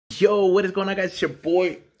Yo, what is going on, guys? It's your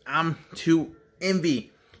boy, I'm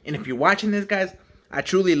 2Envy. And if you're watching this, guys, I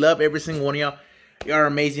truly love every single one of y'all. Y'all are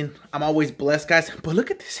amazing. I'm always blessed, guys. But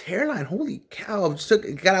look at this hairline. Holy cow. I just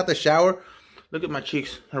got out the shower. Look at my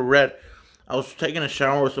cheeks. They're red. I was taking a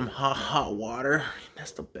shower with some hot water.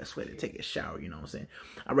 That's the best way to take a shower, you know what I'm saying?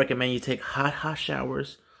 I recommend you take hot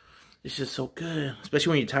showers. It's just so good,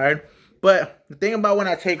 especially when you're tired. But the thing about when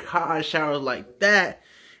I take hot showers like that,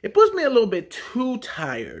 it puts me a little bit too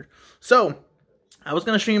tired. So, I was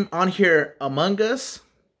going to stream on here Among Us.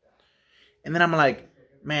 And then I'm like,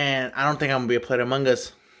 man, I don't think I'm going to be able to play Among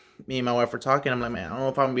Us. Me and my wife were talking. I'm like, man, I don't know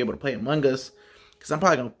if I'm going to be able to play Among Us. Because I'm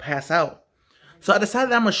probably going to pass out. So I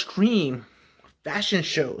decided I'm going to stream fashion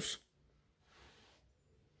shows.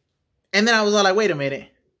 And then I was all like, wait a minute.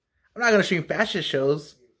 I'm not going to stream fashion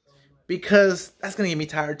shows. Because that's going to get me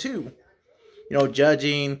tired too. You know,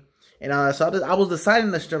 judging. And so I was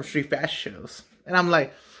deciding to stream fashion shows. And I'm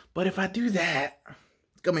like, but if I do that,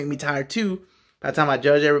 it's going to make me tired too. By the time I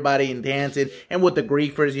judge everybody and dancing. And with the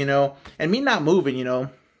griefers, you know. And me not moving, you know.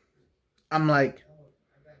 I'm like,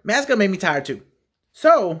 man, that's going to make me tired too.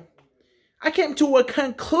 So, I came to a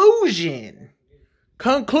conclusion.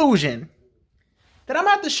 That I'm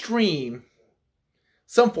about to stream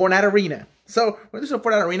some Fortnite Arena. So, when there's a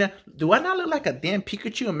Fortnite Arena, do I not look like a damn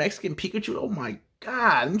Pikachu, a Mexican Pikachu? Oh my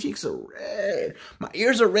God, them cheeks are red. My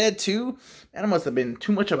ears are red too. That must have been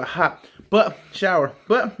too much of a hot shower.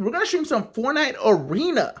 But we're going to stream some Fortnite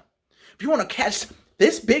Arena. If you want to catch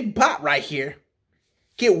this big bot right here,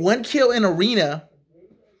 get 1 kill in Arena,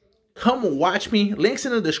 come watch me. Links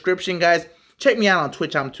in the description, guys. Check me out on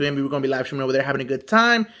Twitch. I'm 2Envy. We're going to be live streaming over there, having a good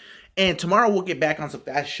time. And tomorrow we'll get back on some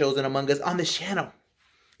fast shows and Among Us on this channel.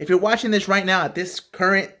 If you're watching this right now, at this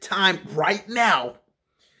current time, right now,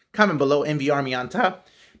 comment below, Envy Army on top.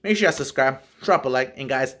 Make sure y'all subscribe, drop a like. And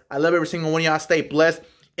guys, I love every single one of y'all. Stay blessed.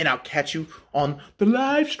 And I'll catch you on the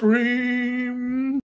live stream.